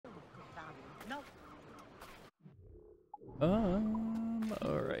All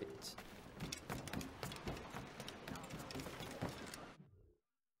right.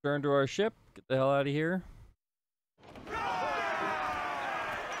 Turn to our ship. Get the hell out of here. Captain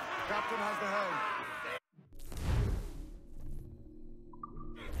has the helm.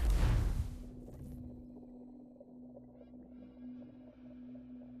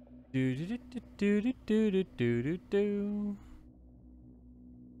 Do do do do do do do do do do.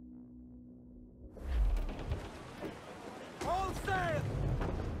 All sail!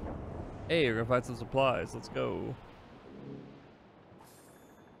 Hey, we're gonna find some supplies. Let's go.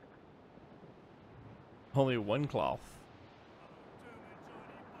 Only one cloth.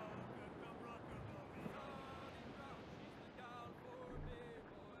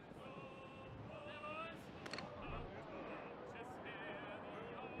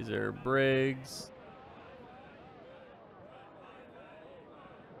 These are brigs.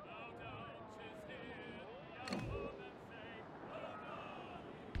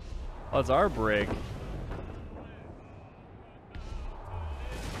 Oh, it's our brig.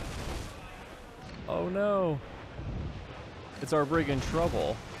 Oh no. It's our brig in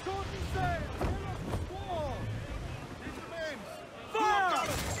trouble.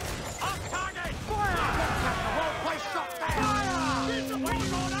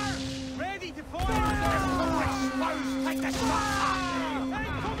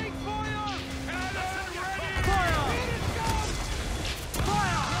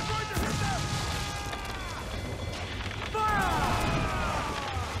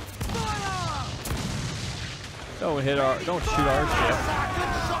 Don't shoot our ship.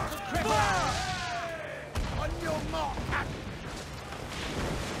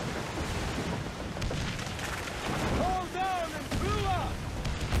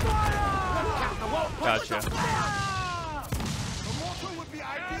 Gotcha. The mortar would be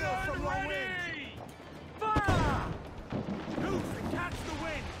ideal from long range. Fire! Loose and catch the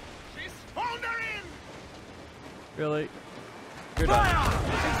wind. She's foundering. Really? You're done.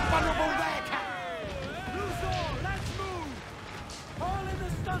 She's vulnerable there, Captain. Loose all. Let's move. All in the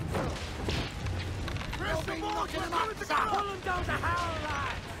stunsail. Press the mortar. Pull them down the howl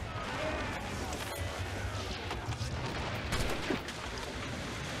line.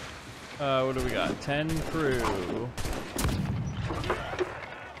 What do we got? 10 crew.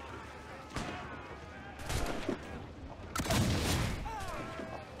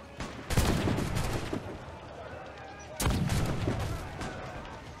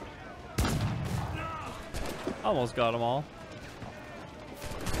 Almost got them all.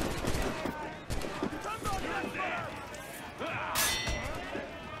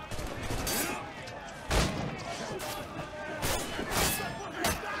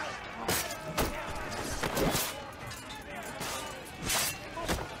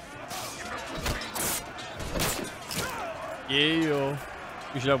 Yeah,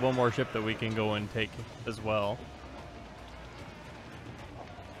 we should have one more ship that we can go and take as well.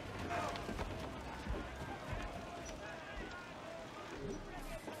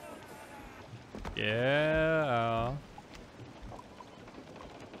 Yeah.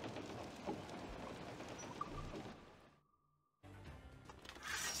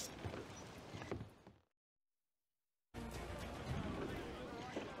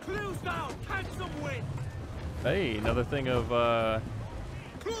 Clues down. Catch some wind. Hey, another thing of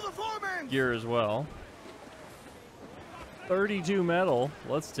gear as well. 32 metal.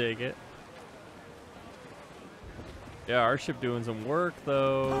 Let's take it. Yeah, our ship doing some work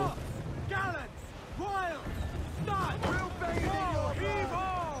though. Tops, gallants, royals, start, real baby, heave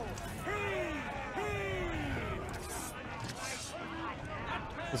ho, heave.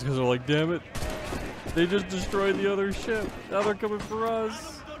 It's because they're like, damn it, they just destroyed the other ship. Now they're coming for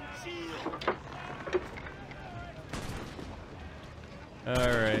us.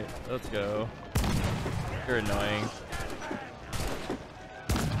 Alright, let's go. You're annoying.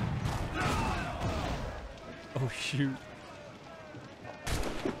 Oh shoot.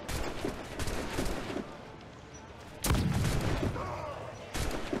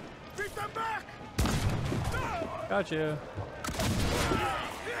 Gotcha.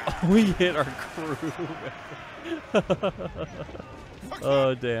 Oh, we hit our crew.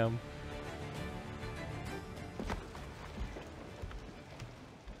 Oh damn.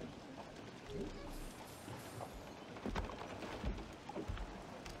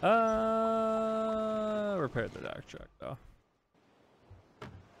 Repair the dock truck though.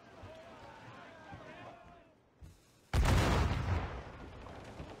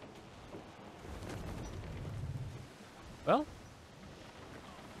 Well,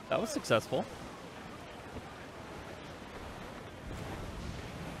 that was successful.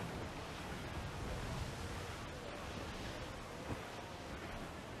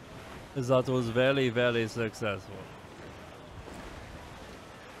 That was very, very successful.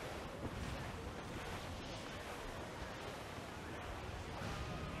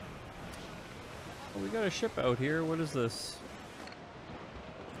 Oh, we got a ship out here. What is this?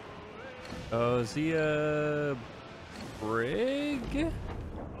 Oh, is he a brig?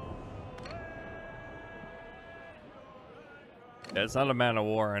 Yeah, it's not a man of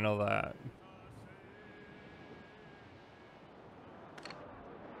war, I know that.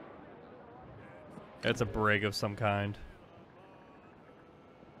 It's a brig of some kind.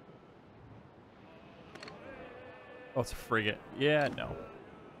 Oh, it's a frigate. Yeah, no.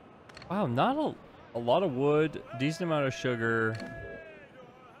 Wow, not a lot of wood, decent amount of sugar.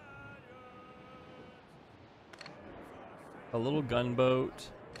 A little gunboat.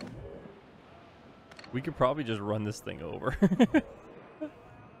 We could probably just run this thing over.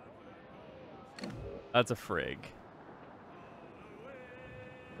 That's a frig.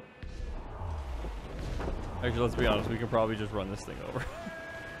 Actually, let's be honest, we can probably just run this thing over.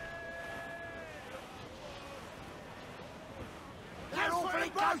 They're awfully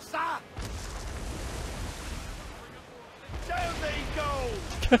close, sir! Down they go!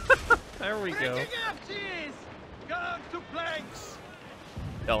 There we go. Breaking up, cheers! Gun to planks!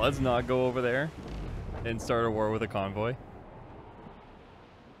 Yeah, let's not go over there and start a war with a convoy.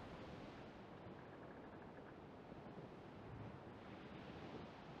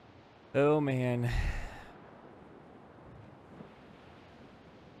 Oh, man.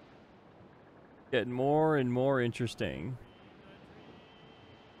 Getting more and more interesting.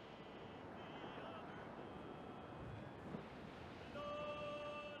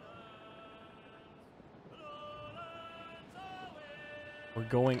 We're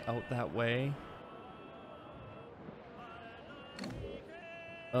going out that way.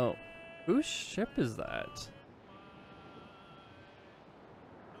 Oh, whose ship is that?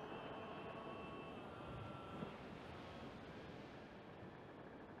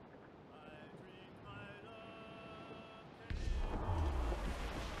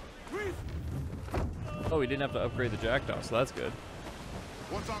 Oh, we didn't have to upgrade the Jackdaw, so that's good.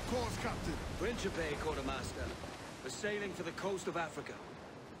 What's our course, Captain? Principe, Quartermaster. We're sailing for the coast of Africa.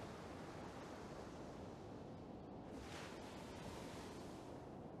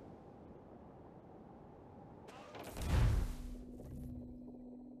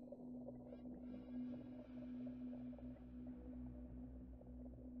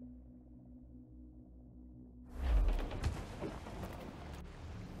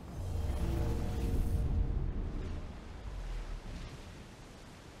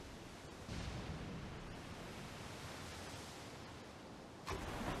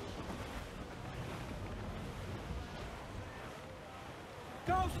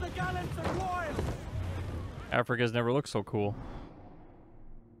 Go to the gallants and royals! Africa's never looked so cool.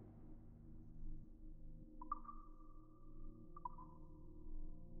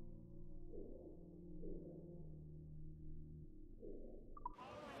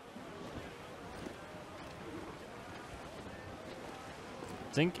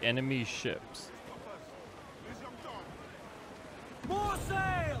 Sink enemy ships. More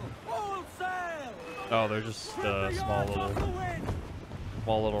sail! All sail! Oh, they're just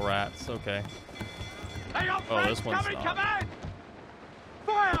small little rats. Okay. Oh, this one's not.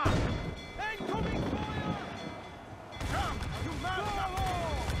 Fire! Incoming fire! Come, you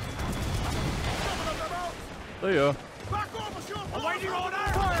There you go. Back off, monsieur! Awaiting order!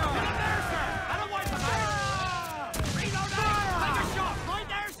 Fire! Get up there, sir! I don't want the fire! Reload! Take a shot! Right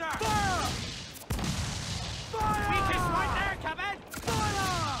there, sir! Fire! Fire! Weakest right there, Captain!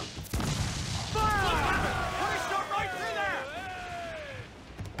 Fire! Fire! Put a shot right through there!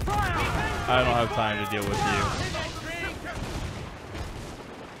 Fire! I don't have time to deal with you.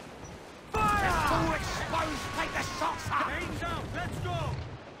 Fire! Full exposed! Take the shots up! Hands out! Let's go!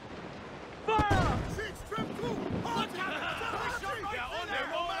 Fire! Six, trim through! Look out! Get on there,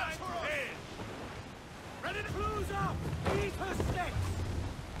 Roland! Ready to close up! Eat her sticks!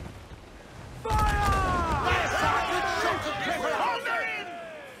 Fire! Yes, good shot of Clifford! Hold her in!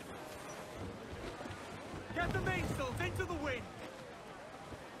 Get the mainsails into the wind!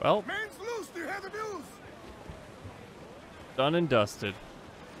 Well, Man's loose, do you hear the news? done and dusted.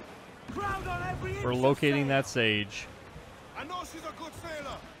 Crowd on every inch We're of locating sail. that sage. I know she's a good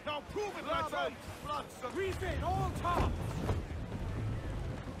sailor. Now prove it, lads. Refit all tops!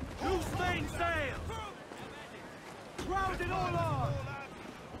 Loose mainsails! Crowd it all on!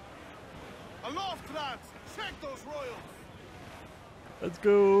 Aloft, lads. Check those royals. Let's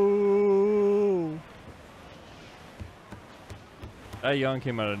go. That yawn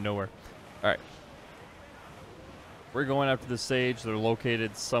came out of nowhere. All right. We're going after the Sage. They're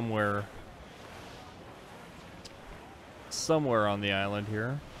located somewhere on the island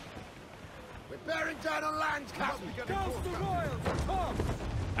here. We're bearing down on land, Captain. Douse the royals! Come!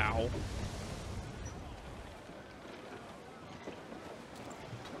 Ow.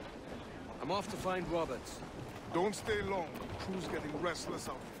 I'm off to find Roberts. Don't stay long. Crew's getting restless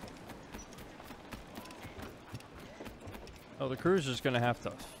out here. Oh, the crew's just gonna have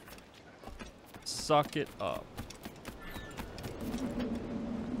to suck it up.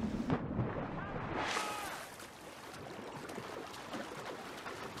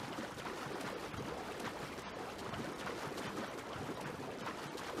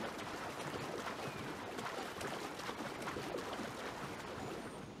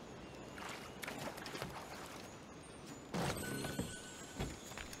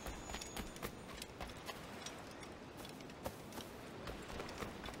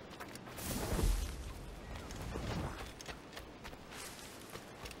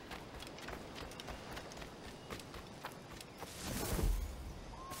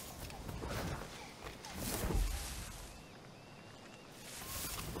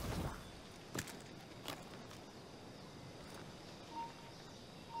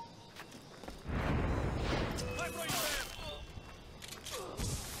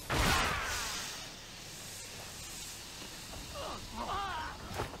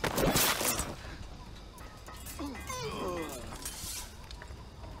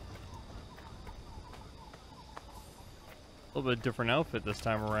 A little bit different outfit this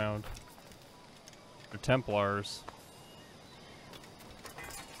time around. They're Templars.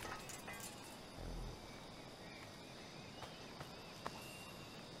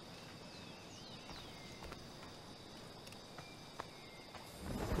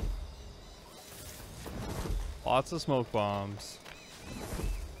 Lots of smoke bombs.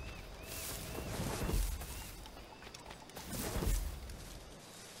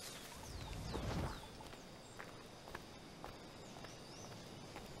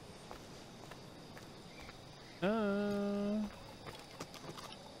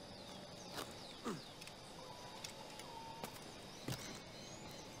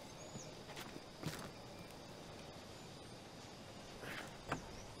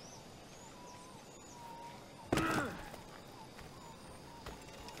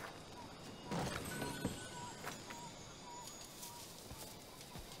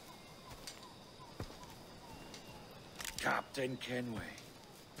 Captain Kenway.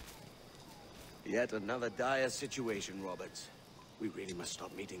 Yet another dire situation, Roberts. We really must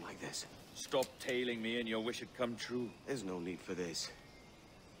stop meeting like this. Stop tailing me and your wish had come true. There's no need for this.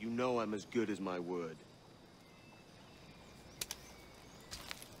 You know I'm as good as my word.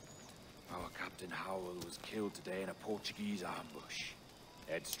 Our Captain Howell was killed today in a Portuguese ambush.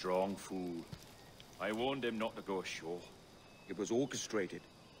 Headstrong fool. I warned him not to go ashore. It was orchestrated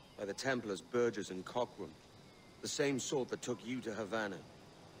by the Templars Burgess and Cockrum. The same sort that took you to Havana.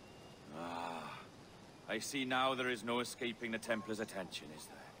 Ah, I see now there is no escaping the Templars' attention, is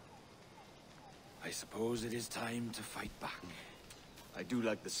there? I suppose it is time to fight back. I do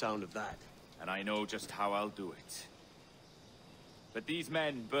like the sound of that. And I know just how I'll do it. But these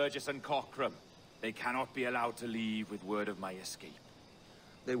men, Burgess and Cockrum, they cannot be allowed to leave with word of my escape.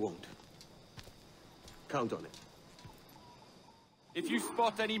 They won't. Count on it. If you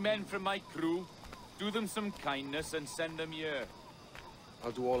spot any men from my crew, do them some kindness and send them here.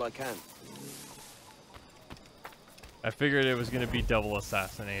 I'll do all I can. I figured it was gonna be double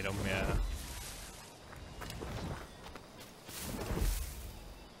assassinate him, yeah.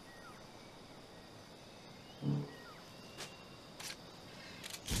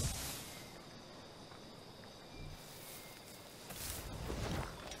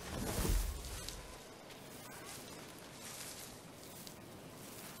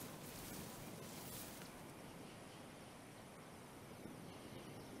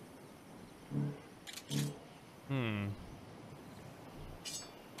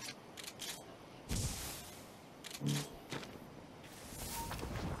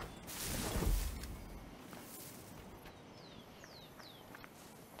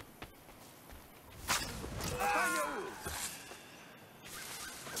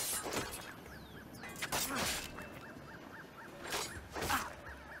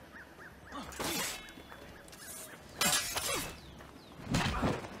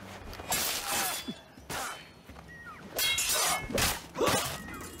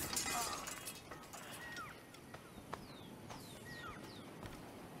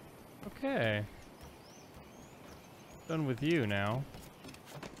 Okay. Done with you now.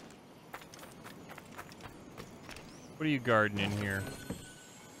 What are you guarding in here?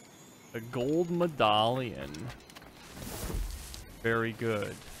 A gold medallion. Very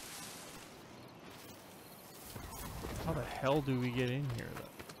good. How the hell do we get in here, though?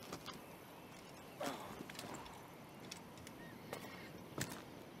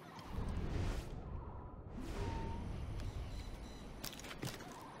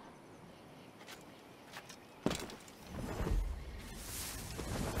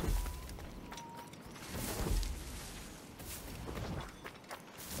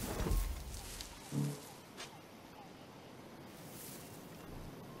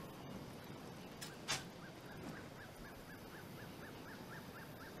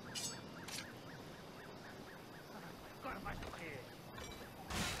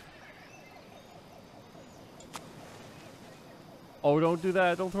 Oh, don't do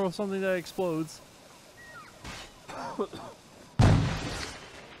that. Don't throw something that explodes.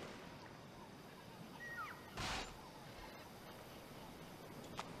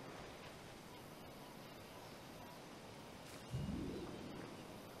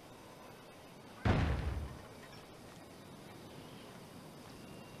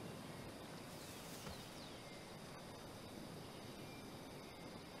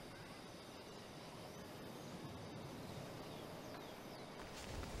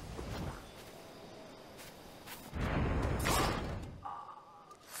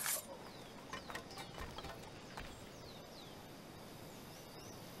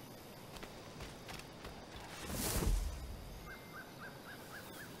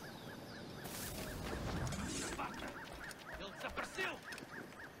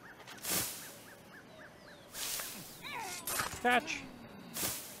 Catch.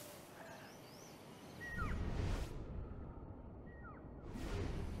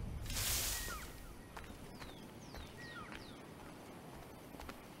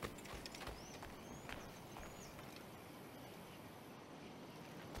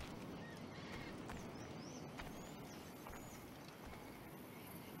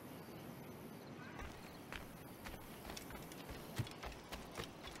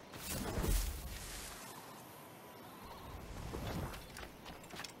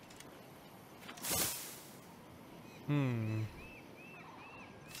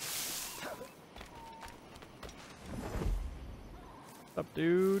 What's up,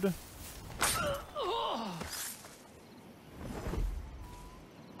 dude?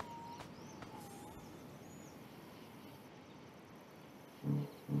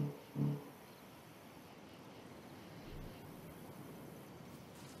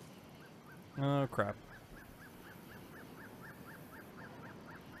 Oh, crap.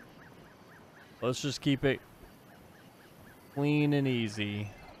 Let's just keep it clean and easy.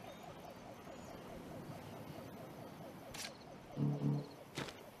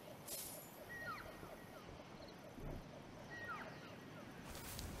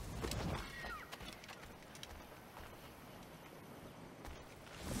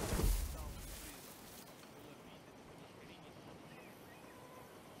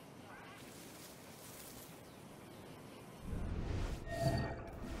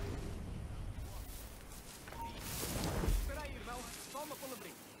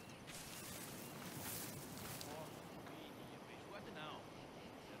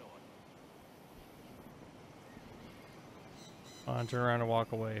 On, turn around and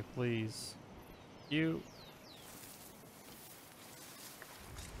walk away, please. You.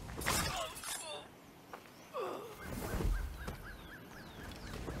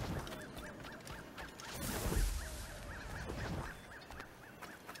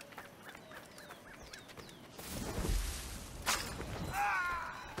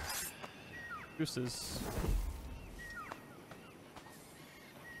 Deuces.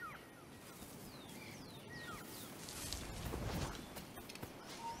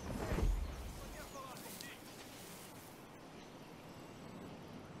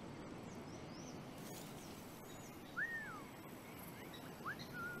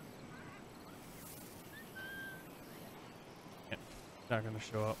 Not gonna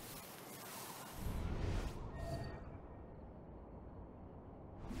show up.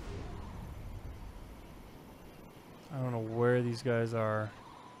 I don't know where these guys are.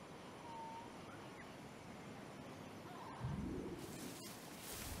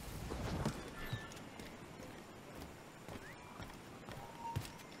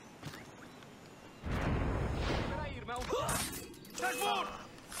 There's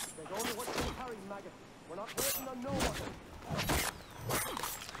only what you're carrying, maggot. We're not waiting on no one.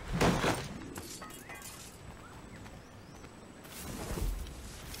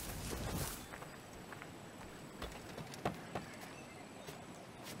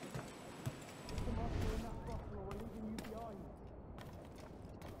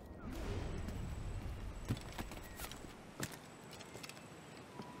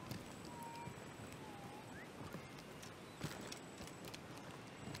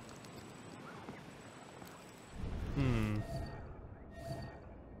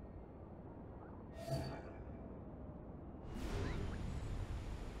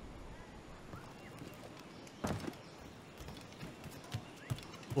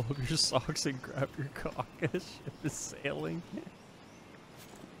 Pull up your socks and grab your cock as ship is sailing.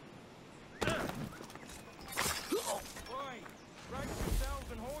 Oi! Brace yourselves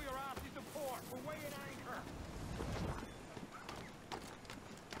and haul your asses to port. We're weighing anchor.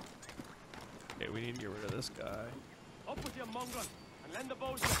 Okay, we need to get rid of this guy. Up with your mongrel and lend the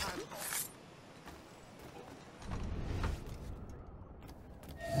boats a hand.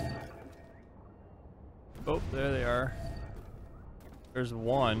 Oh, there they are. There's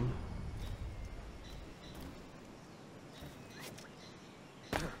one.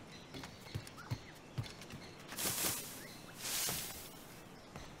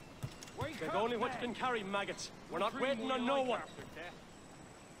 There's only what you can carry, maggots. We're not waiting on no one.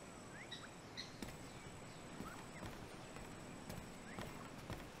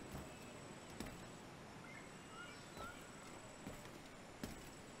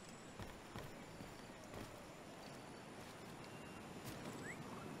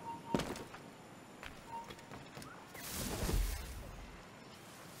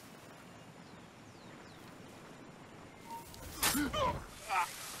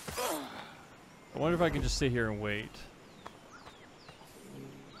 I wonder if I can just sit here and wait.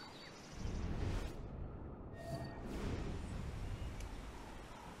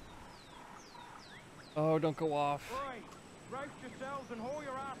 Oh, don't go off. Right, brace yourselves and haul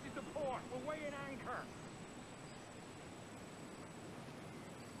your asses to port. We're weighing anchor.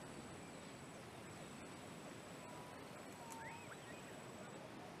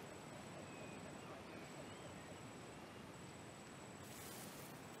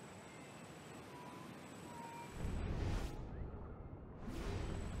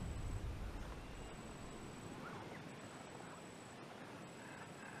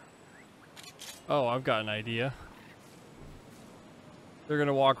 Oh, I've got an idea. They're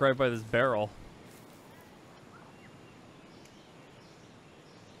gonna walk right by this barrel.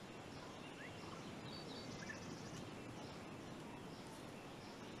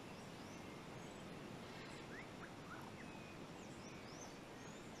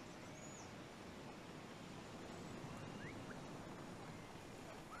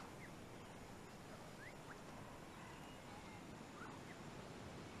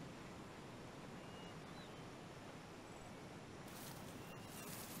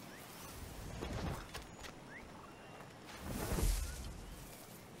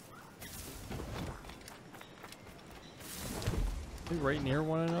 Are they right near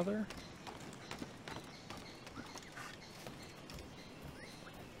one another?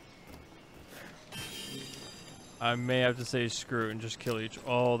 I may have to say screw it and just kill each.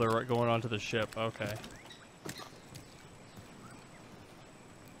 Oh, they're right going onto the ship. Okay.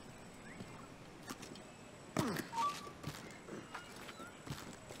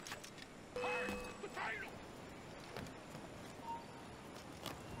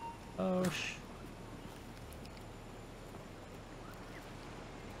 Oh,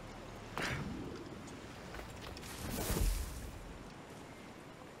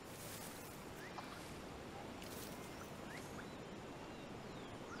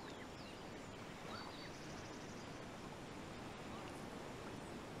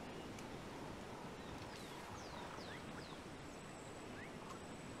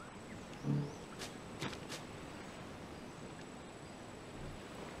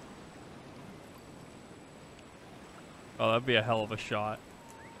 oh, that'd be a hell of a shot.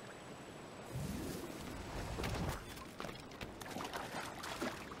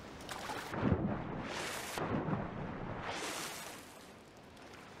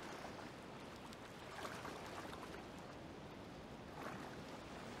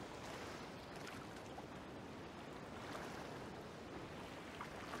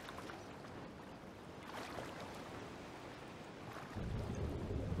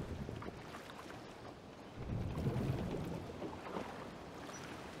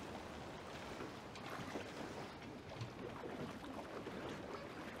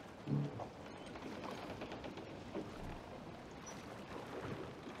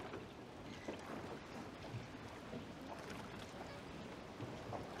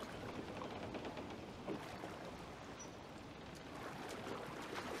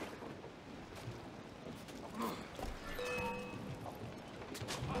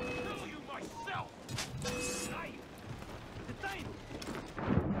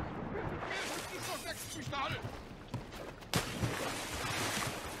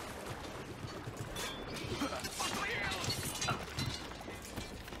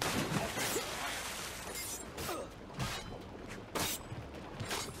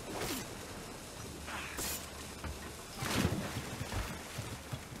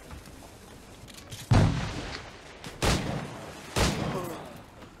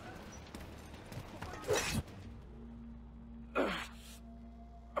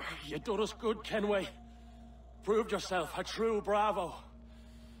 You done us good, Kenway. Proved yourself a true bravo.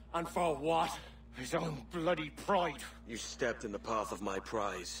 And for what? His own bloody pride. You stepped in the path of my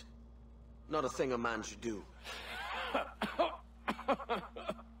prize. Not a thing a man should do.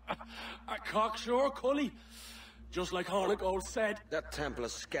 A cocksure, Cully. Just like Hornigold said. That Templar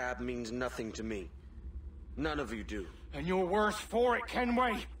scab means nothing to me. None of you do. And you're worse for it,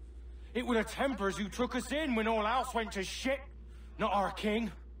 Kenway. It were the Templars who took us in when all else went to shit. Not our king.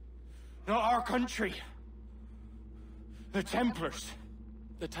 Not our country. The Templars.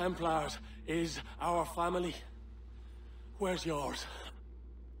 The Templars is our family. Where's yours?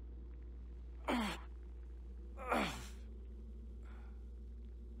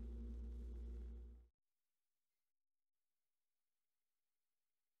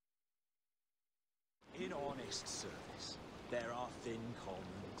 In honest service, there are thin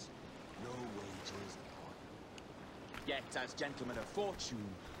commons, no wages upon. Yet, as gentlemen of fortune,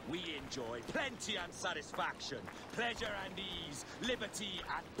 we enjoy plenty and satisfaction, pleasure and ease, liberty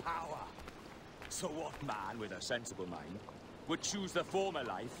and power. So what man with a sensible mind would choose the former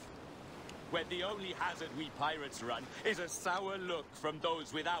life, when the only hazard we pirates run is a sour look from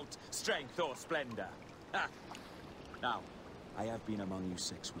those without strength or splendor? Ha! Now, I have been among you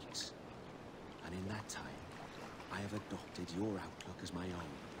 6 weeks. And in that time, I have adopted your outlook as my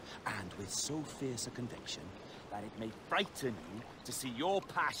own, and with so fierce a conviction that it may frighten you to see your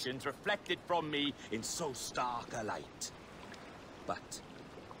passions reflected from me in so stark a light. But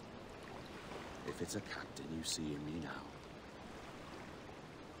if it's a captain you see in me now,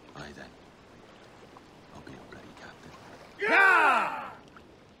 aye then, I'll be a bloody captain. Yeah!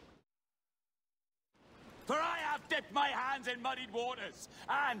 For I have dipped my hands in muddied waters,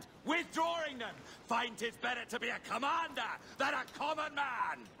 and, withdrawing them, find 'tis better to be a commander than a common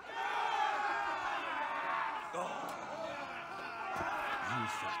man! Oh. You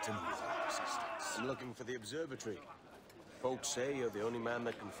flatter me with your persistence. I'm looking for the observatory. Folks say you're the only man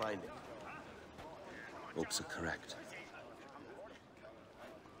that can find it. Hopes are correct.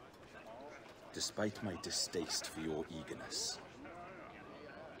 Despite my distaste for your eagerness,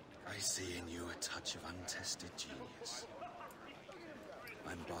 I see in you a touch of untested genius.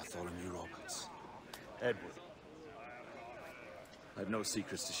 I'm Bartholomew Roberts. Edward. I've no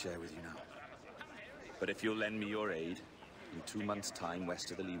secrets to share with you now. But if you'll lend me your aid, in 2 months' time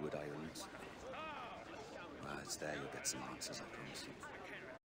west of the Leeward Islands, well, it's there you'll get some answers, I promise you.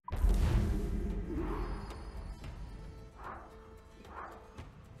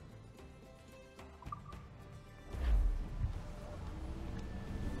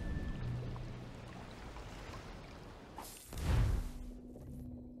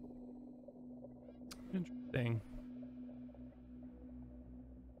 Interesting.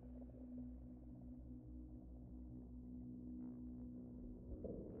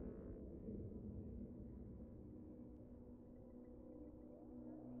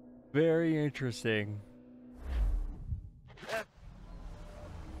 Very interesting.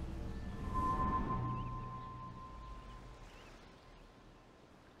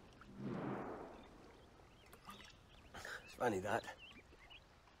 It's funny that.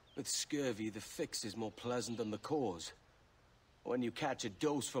 With scurvy, the fix is more pleasant than the cause. When you catch a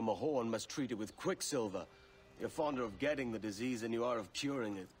dose from a horn, must treat it with quicksilver. You're fonder of getting the disease than you are of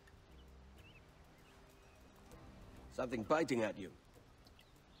curing it. Something biting at you.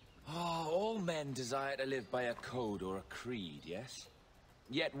 Oh, all men desire to live by a code or a creed, yes?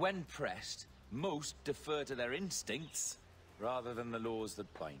 Yet when pressed, most defer to their instincts rather than the laws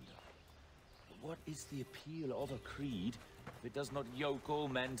that bind them. But what is the appeal of a creed if it does not yoke all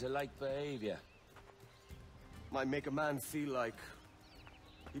men to like behavior? Might make a man feel like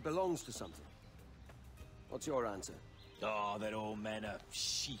he belongs to something. What's your answer? Oh, that all men are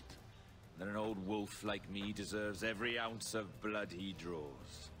sheep. That an old wolf like me deserves every ounce of blood he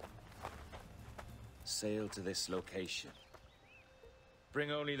draws. Sail to this location.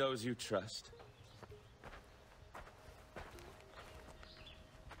 Bring only those you trust.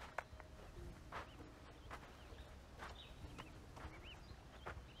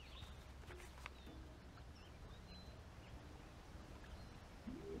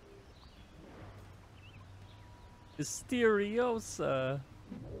 Mysteriosa.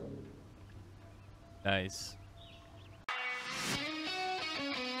 Nice.